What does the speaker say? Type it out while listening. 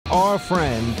our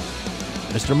friend,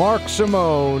 Mr. Mark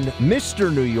Simone,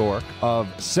 Mr. New York of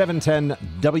 710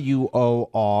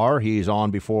 WOR. He's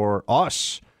on before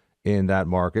us in that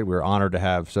market. We're honored to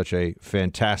have such a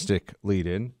fantastic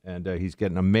lead-in, and he's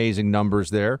getting amazing numbers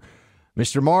there.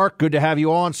 Mr. Mark, good to have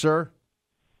you on, sir.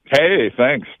 Hey,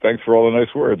 thanks. Thanks for all the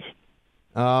nice words.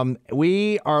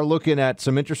 We are looking at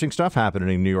some interesting stuff happening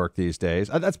in New York these days.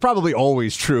 That's probably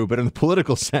always true, but in the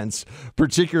political sense,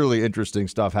 particularly interesting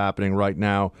stuff happening right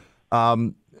now.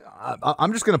 I'm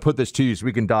just going to put this to you so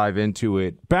we can dive into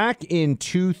it. Back in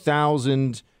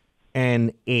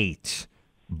 2008,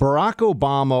 Barack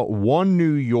Obama won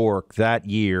New York that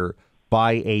year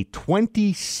by a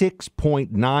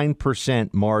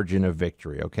 26.9% margin of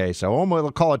victory. Okay, so almost,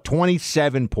 we'll call it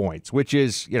 27 points, which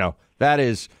is, that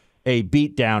is a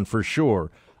beatdown for sure.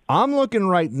 I'm looking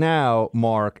right now,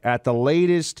 Mark, at the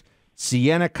latest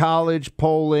Siena College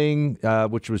polling,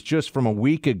 which was just from a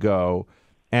week ago,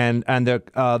 and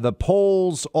the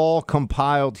polls all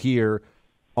compiled here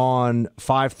on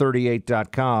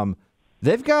 538.com.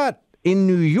 They've got in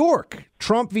New York,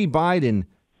 Trump v. Biden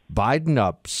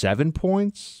up 7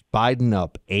 points, Biden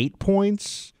up 8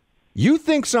 points. You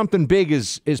think something big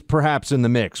is perhaps in the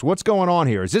mix. What's going on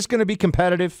here? Is this going to be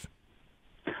competitive?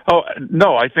 Oh,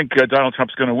 no, I think Donald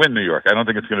Trump's going to win New York. I don't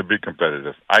think it's going to be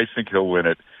competitive. I think he'll win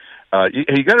it.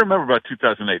 You got to remember about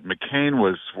 2008. McCain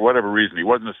was, for whatever reason, he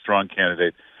wasn't a strong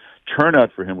candidate.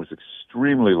 Turnout for him was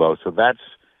extremely low, so that's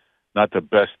not the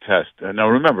best test. Now,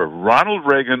 remember, Ronald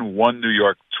Reagan won New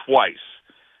York twice,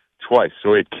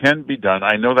 so it can be done.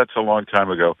 I know that's a long time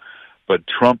ago, but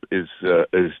Trump is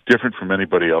different from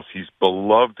anybody else. He's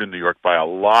beloved in New York by a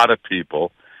lot of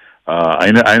people.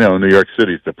 I know New York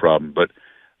City is the problem, but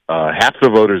half the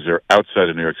voters are outside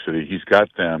of New York City. He's got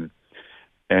them.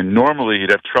 And normally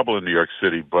he'd have trouble in New York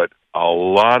City, but a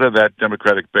lot of that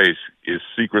Democratic base is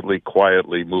secretly,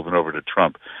 quietly moving over to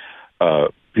Trump.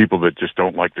 People that just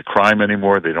don't like the crime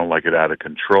anymore. They don't like it out of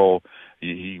control.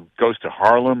 He goes to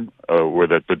Harlem, where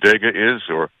that bodega is,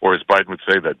 or as Biden would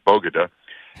say, that bogota.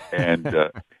 And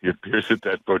he appears at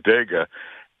that bodega.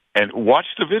 And watch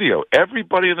the video.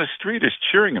 Everybody in the street is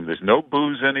cheering him. There's no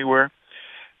booze anywhere.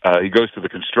 He goes to the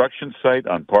construction site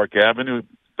on Park Avenue.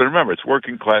 But remember, it's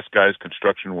working-class guys,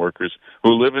 construction workers,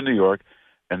 who live in New York,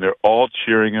 and they're all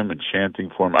cheering him and chanting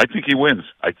for him. I think he wins.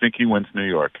 I think he wins New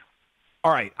York.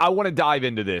 All right, I want to dive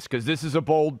into this because this is a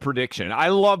bold prediction. I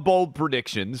love bold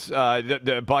predictions,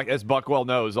 as Buckwell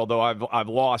knows, although I've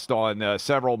lost on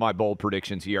several of my bold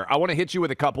predictions here. I want to hit you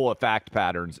with a couple of fact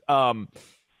patterns.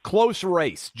 Close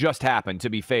race just happened, to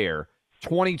be fair.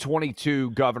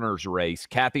 2022 governor's race.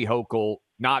 Kathy Hochul,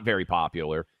 not very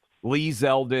popular. Lee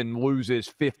Zeldin loses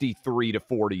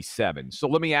 53-47. So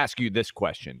let me ask you this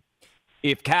question.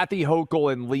 If Kathy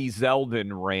Hochul and Lee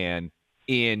Zeldin ran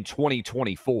in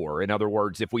 2024, in other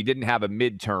words, if we didn't have a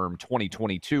midterm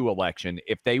 2022 election,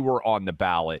 if they were on the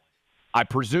ballot, I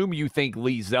presume you think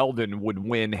Lee Zeldin would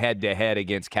win head-to-head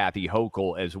against Kathy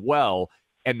Hochul as well,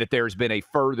 and that there's been a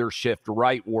further shift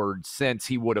rightward since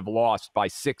he would have lost by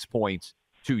 6 points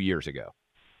 2 years ago.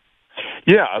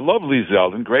 Yeah, I love Lee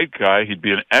Zeldin. Great guy. He'd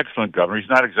be an excellent governor. He's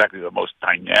not exactly the most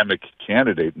dynamic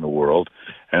candidate in the world,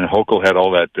 and Hochul had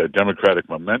all that Democratic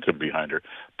momentum behind her.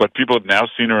 But people have now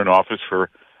seen her in office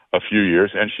for a few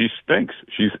years, and she stinks.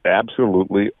 She's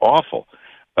absolutely awful.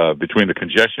 Between the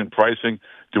congestion pricing,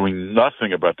 doing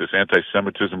nothing about this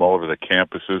anti-Semitism all over the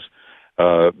campuses,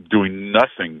 doing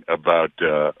nothing about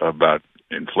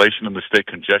inflation in the state.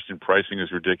 Congestion pricing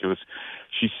is ridiculous.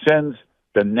 She sends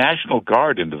the National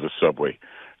Guard into the subway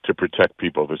to protect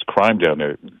people. There's crime down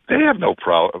there. They have no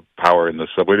power in the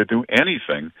subway to do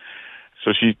anything.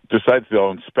 So she decides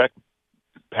they'll inspect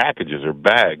packages or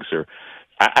bags, or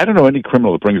I don't know any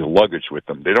criminal that brings luggage with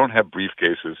them. They don't have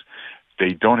briefcases. They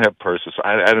don't have purses.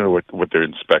 I don't know what they're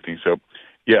inspecting. So,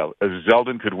 yeah,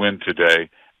 Zeldin could win today,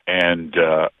 and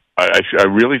I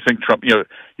really think Trump, you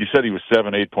said he was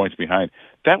 7-8 points behind.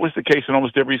 That was the case in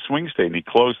almost every swing state, and he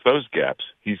closed those gaps.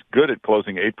 He's good at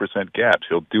closing 8% gaps.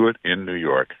 He'll do it in New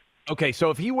York. Okay, so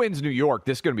if he wins New York,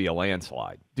 this is going to be a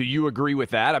landslide. Do you agree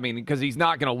with that? I mean, because he's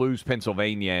not going to lose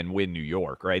Pennsylvania and win New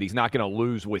York, right? He's not going to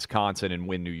lose Wisconsin and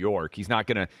win New York. He's not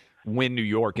going to win New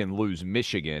York and lose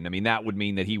Michigan. I mean, that would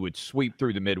mean that he would sweep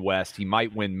through the Midwest. He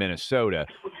might win Minnesota.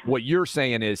 What you're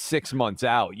saying is 6 months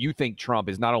out, you think Trump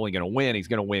is not only going to win, he's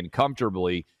going to win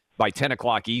comfortably. By 10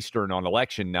 o'clock Eastern on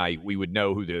election night, we would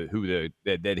know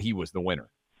that he was the winner.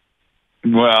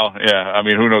 Well, yeah, I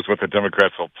mean, who knows what the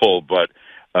Democrats will pull, but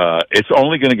it's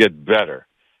only going to get better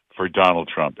for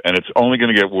Donald Trump, and it's only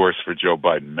going to get worse for Joe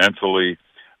Biden. Mentally,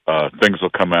 things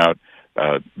will come out.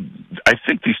 I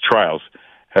think these trials,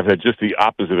 have had just the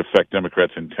opposite effect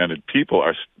Democrats intended. People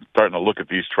are starting to look at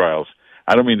these trials.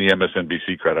 I don't mean the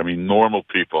MSNBC crowd. I mean normal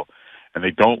people, and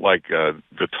they don't like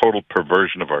the total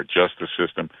perversion of our justice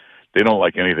system. They don't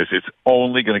like any of this. It's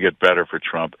only going to get better for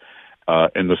Trump.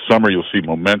 In the summer, you'll see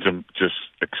momentum just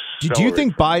accelerate. Do you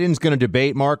think Biden's going to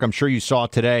debate, Mark? I'm sure you saw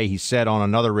today he said on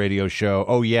another radio show,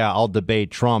 oh, yeah, I'll debate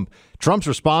Trump. Trump's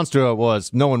response to it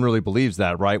was, no one really believes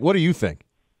that, right? What do you think?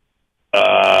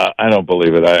 I don't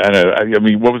believe it. I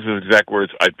mean, what was his exact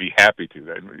words? I'd be happy to.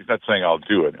 He's not saying I'll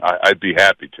do it. I'd be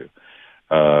happy to.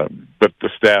 But the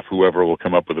staff, whoever, will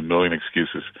come up with a million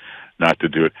excuses not to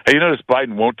do it. Hey, you notice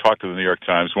Biden won't talk to the New York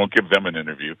Times, won't give them an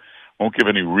interview, won't give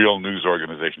any real news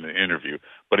organization an interview,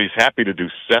 but he's happy to do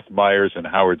Seth Meyers and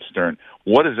Howard Stern.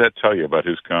 What does that tell you about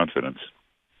his confidence?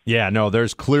 Yeah, no,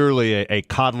 there's clearly a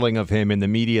coddling of him in the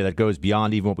media that goes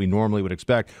beyond even what we normally would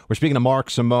expect. We're speaking to Mark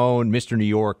Simone, Mr. New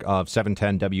York of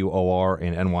 710 WOR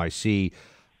in NYC.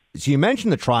 So you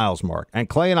mentioned the trials, Mark, and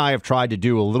Clay and I have tried to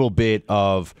do a little bit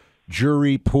of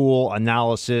jury pool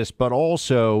analysis, but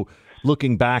also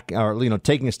looking back, or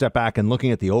taking a step back and looking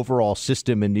at the overall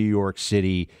system in New York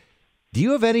City. Do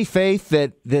you have any faith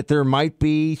that there might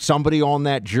be somebody on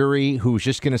that jury who's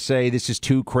just going to say, this is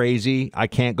too crazy, I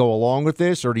can't go along with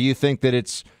this? Or do you think that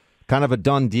it's kind of a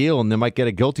done deal and they might get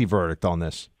a guilty verdict on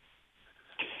this?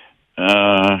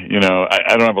 I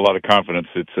don't have a lot of confidence.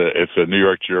 It's a New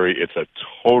York jury. It's a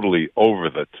totally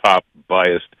over-the-top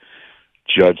biased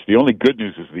judge. The only good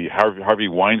news is the Harvey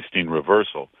Weinstein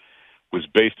reversal was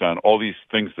based on all these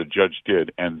things the judge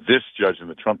did, and this judge in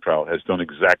the Trump trial has done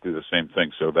exactly the same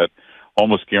thing. So that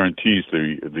almost guarantees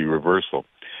the reversal.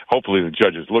 Hopefully the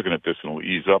judge is looking at this and will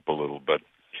ease up a little, but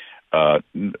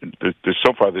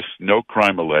so far there's no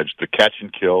crime alleged. The catch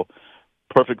and kill,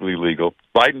 perfectly legal.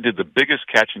 Biden did the biggest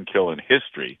catch and kill in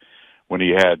history when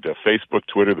he had Facebook,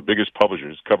 Twitter, the biggest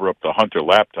publishers, cover up the Hunter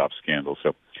laptop scandal.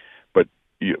 So, but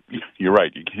you're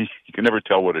right. You can never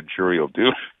tell what a jury will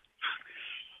do.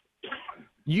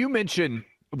 You mentioned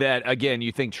that, again,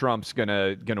 you think Trump's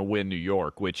gonna win New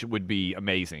York, which would be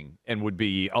amazing and would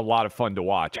be a lot of fun to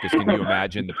watch, because can you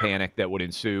imagine the panic that would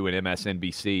ensue in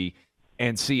MSNBC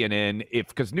and CNN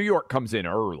because New York comes in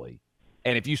early,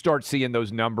 and if you start seeing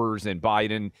those numbers and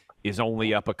Biden is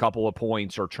only up a couple of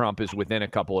points or Trump is within a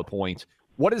couple of points,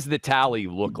 what does the tally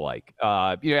look like?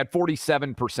 You had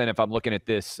 47%, if I'm looking at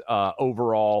this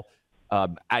overall,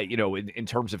 in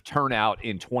terms of turnout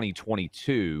in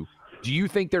 2022. Do you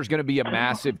think there's going to be a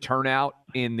massive turnout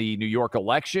in the New York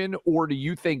election, or do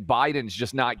you think Biden's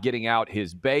just not getting out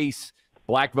his base?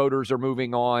 Black voters are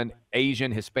moving on,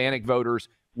 Asian, Hispanic voters.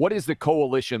 What does the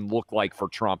coalition look like for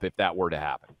Trump if that were to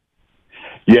happen?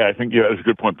 Yeah, I think that's a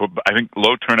good point. But I think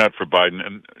low turnout for Biden,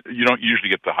 and you don't usually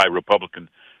get the high Republican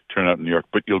turnout in New York,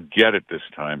 but you'll get it this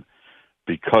time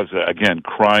because, again,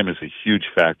 crime is a huge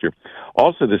factor.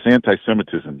 Also, this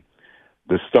anti-Semitism,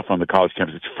 this stuff on the college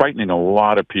campus, it's frightening a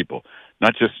lot of people,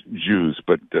 not just Jews,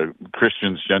 but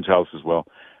Christians, Gentiles as well,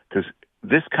 because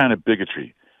this kind of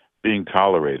bigotry being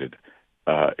tolerated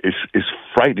is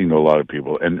frightening to a lot of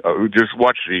people. And just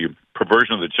watch the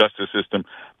perversion of the justice system,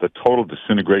 the total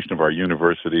disintegration of our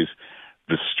universities,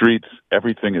 the streets,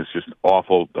 everything is just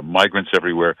awful, the migrants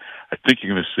everywhere. I think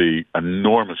you're going to see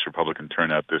enormous Republican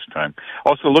turnout this time.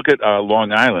 Also, look at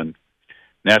Long Island,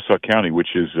 Nassau County,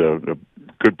 which is a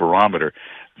good barometer.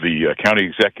 The county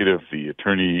executive, the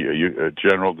attorney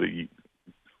general, the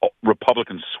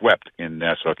Republicans swept in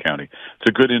Nassau County. It's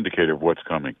a good indicator of what's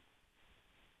coming.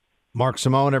 Mark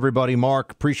Simone, everybody.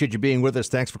 Mark, appreciate you being with us.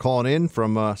 Thanks for calling in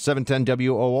from 710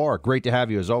 WOR. Great to have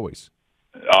you as always.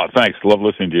 Thanks. Love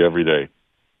listening to you every day.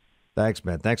 Thanks,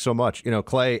 man. Thanks so much.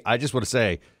 Clay, I just want to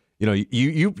say,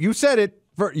 you said it.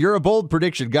 You're a bold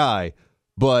prediction guy,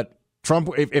 but Trump,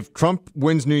 if Trump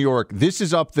wins New York, this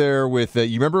is up there with,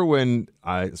 you remember when,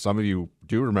 some of you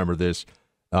do remember this,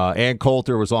 Ann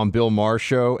Coulter was on Bill Maher's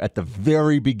show at the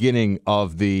very beginning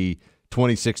of the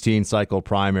 2016 cycle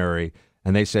primary,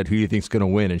 and they said, who do you think's going to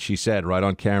win? And she said, right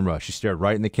on camera, she stared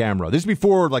right in the camera. This is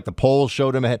before, the polls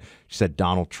showed him ahead. She said,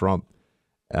 Donald Trump.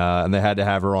 And they had to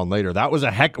have her on later. That was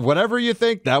whatever you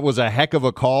think, that was a heck of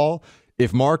a call.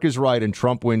 If Mark is right and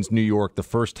Trump wins New York, the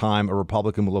first time a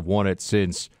Republican will have won it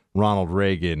since Ronald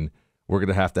Reagan, we're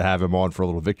going to have him on for a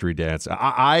little victory dance.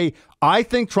 I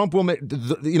think Trump will make,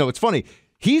 it's funny.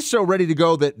 He's so ready to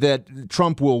go that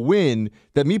Trump will win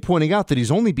that me pointing out that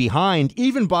he's only behind,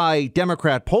 even by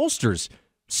Democrat pollsters,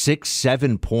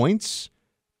 6-7 points.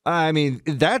 I mean,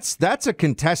 that's a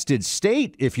contested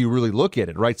state if you really look at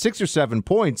it, right? 6 or 7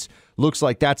 points looks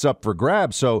like that's up for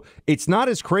grabs. So it's not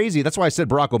as crazy. That's why I said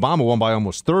Barack Obama won by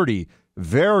almost 30.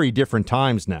 Very different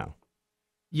times now.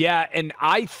 Yeah, and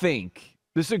I think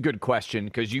This is a good question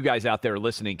because you guys out there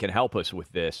listening can help us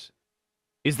with this.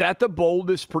 Is that the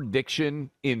boldest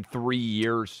prediction in 3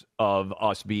 years of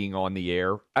us being on the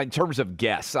air in terms of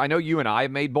guests? I know you and I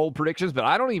have made bold predictions, but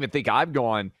I don't even think I've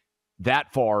gone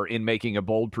that far in making a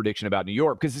bold prediction about New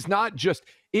York, because it's not just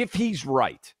if he's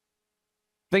right.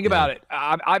 Think about it.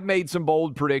 I've made some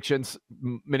bold predictions,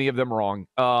 many of them wrong.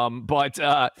 But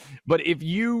if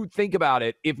you think about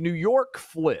it, if New York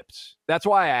flips, that's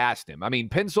why I asked him. I mean,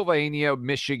 Pennsylvania,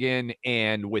 Michigan,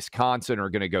 and Wisconsin are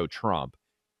going to go Trump.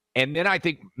 And then I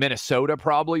think Minnesota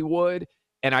probably would.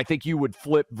 And I think you would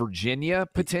flip Virginia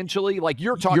potentially. Like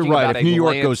you're talking You're right. about If New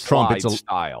York goes Trump,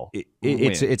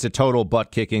 it's a total butt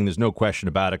kicking. There's no question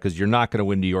about it, because you're not going to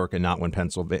win New York and not win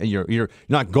Pennsylvania. You're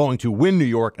not going to win New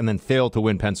York and then fail to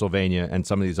win Pennsylvania and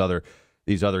some of these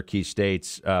other key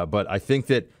states. But I think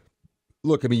that,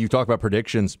 look, I mean, you talk about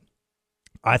predictions.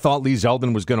 I thought Lee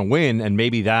Zeldin was going to win, and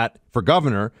maybe that for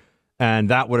governor, and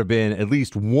that would have been at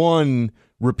least one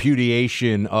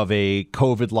repudiation of a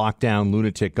COVID lockdown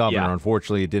lunatic governor. Yeah.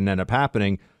 Unfortunately, it didn't end up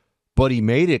happening, but he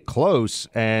made it close.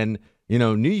 And,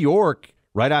 New York,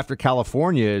 right after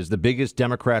California, is the biggest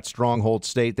Democrat stronghold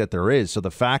state that there is. So the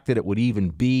fact that it would even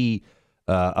be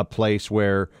a place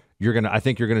where I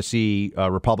think you're going to see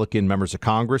Republican members of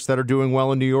Congress that are doing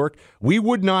well in New York. We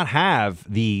would not have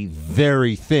the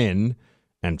very thin,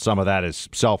 and some of that is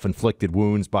self-inflicted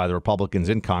wounds by the Republicans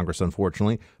in Congress,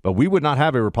 unfortunately. But we would not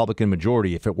have a Republican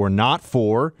majority if it were not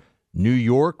for New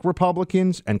York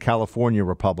Republicans and California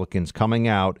Republicans coming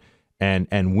out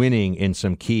and winning in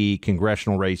some key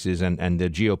congressional races, and the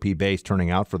GOP base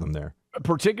turning out for them there.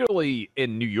 Particularly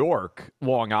in New York,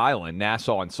 Long Island,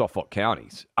 Nassau, and Suffolk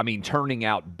counties. I mean, turning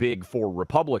out big for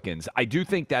Republicans. I do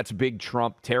think that's big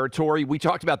Trump territory. We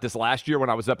talked about this last year when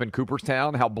I was up in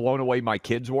Cooperstown, how blown away my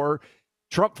kids were.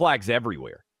 Trump flags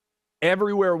everywhere.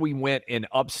 Everywhere we went in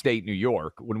upstate New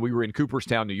York, when we were in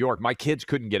Cooperstown, New York, my kids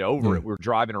couldn't get over it. We were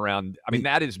driving around. I mean,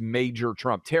 that is major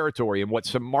Trump territory. And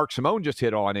what Mark Simone just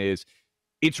hit on is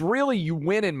it's really you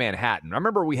win in Manhattan. I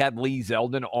remember we had Lee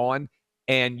Zeldin on,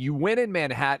 and you win in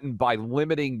Manhattan by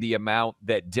limiting the amount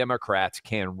that Democrats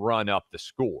can run up the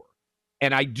score.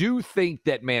 And I do think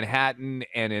that Manhattan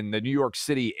and in the New York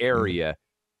City area,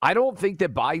 I don't think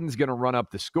that Biden's going to run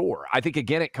up the score. I think,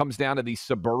 again, it comes down to these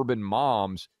suburban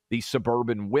moms, these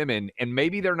suburban women, and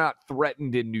maybe they're not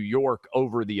threatened in New York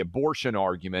over the abortion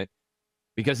argument,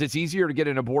 because it's easier to get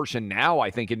an abortion now,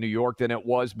 I think, in New York than it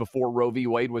was before Roe v.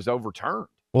 Wade was overturned.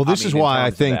 Well, this is why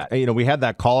I think, we had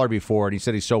that caller before, and he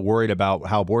said he's so worried about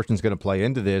how abortion is going to play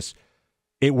into this.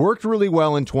 It worked really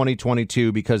well in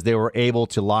 2022 because they were able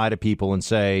to lie to people and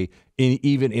say,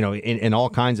 in all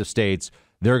kinds of states,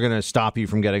 they're going to stop you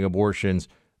from getting abortions.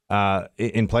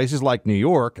 In places like New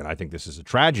York, and I think this is a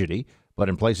tragedy, but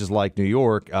in places like New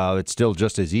York, it's still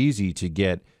just as easy to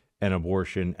get an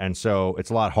abortion. And so it's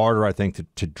a lot harder, I think,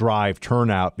 to drive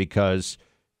turnout because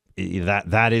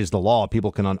that is the law.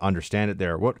 People can understand it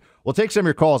there. We'll take some of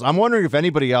your calls. I'm wondering if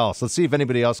anybody else, let's see if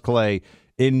anybody else, Clay,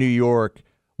 in New York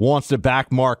wants to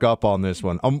back Mark up on this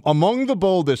one. Among the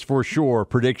boldest, for sure,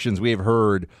 predictions we have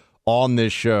heard on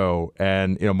this show.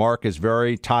 And, Mark is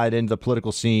very tied into the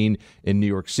political scene in New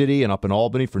York City and up in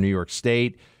Albany for New York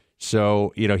State.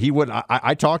 So, he would,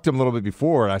 I talked to him a little bit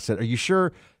before, and I said, are you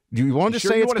sure? Do you want to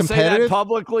say it's competitive? Say that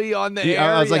publicly on the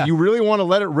air? I was like, you really want to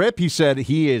let it rip? He said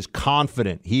he is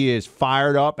confident. He is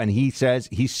fired up, and he says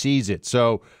he sees it.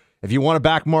 So if you want to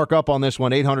back Mark up on this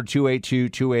one,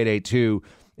 800-282-2882.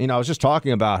 I was just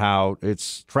talking about how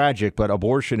it's tragic, but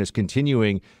abortion is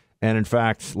continuing. And in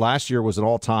fact, last year was an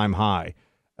all-time high.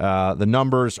 The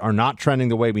numbers are not trending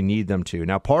the way we need them to.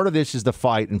 Now, part of this is the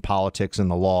fight in politics and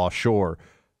the law, sure.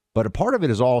 But a part of it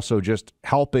is also just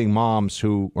helping moms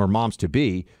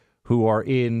to-be who are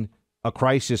in a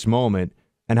crisis moment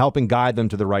and helping guide them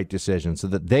to the right decision so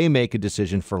that they make a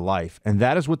decision for life. And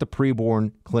that is what the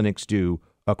preborn clinics do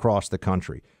across the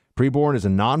country. Preborn is a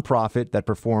nonprofit that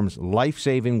performs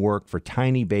life-saving work for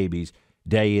tiny babies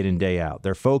day in and day out.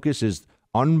 Their focus is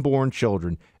unborn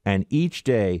children, and each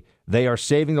day they are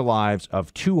saving the lives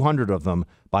of 200 of them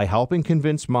by helping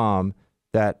convince mom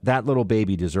that that little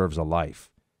baby deserves a life.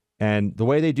 And the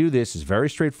way they do this is very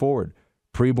straightforward.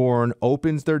 Preborn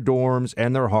opens their dorms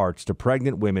and their hearts to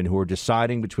pregnant women who are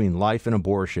deciding between life and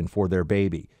abortion for their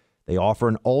baby. They offer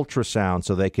an ultrasound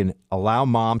so they can allow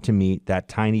mom to meet that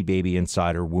tiny baby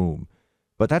inside her womb.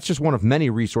 But that's just one of many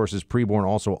resources Preborn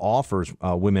also offers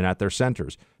women at their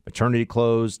centers. Maternity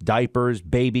clothes, diapers,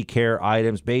 baby care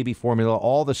items, baby formula,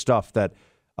 all the stuff that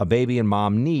a baby and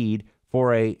mom need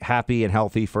for a happy and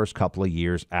healthy first couple of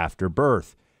years after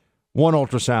birth. One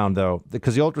ultrasound, though,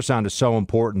 because the ultrasound is so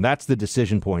important. That's the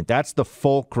decision point. That's the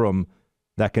fulcrum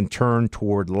that can turn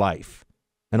toward life.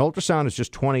 An ultrasound is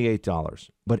just $28,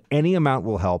 but any amount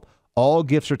will help. All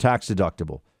gifts are tax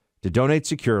deductible. To donate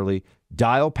securely,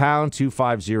 dial pound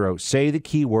 250, say the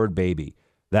keyword baby.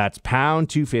 That's pound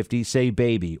 250, say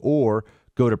baby, or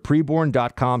go to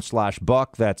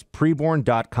preborn.com/buck. That's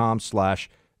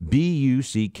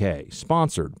preborn.com/BUCK.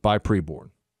 Sponsored by Preborn.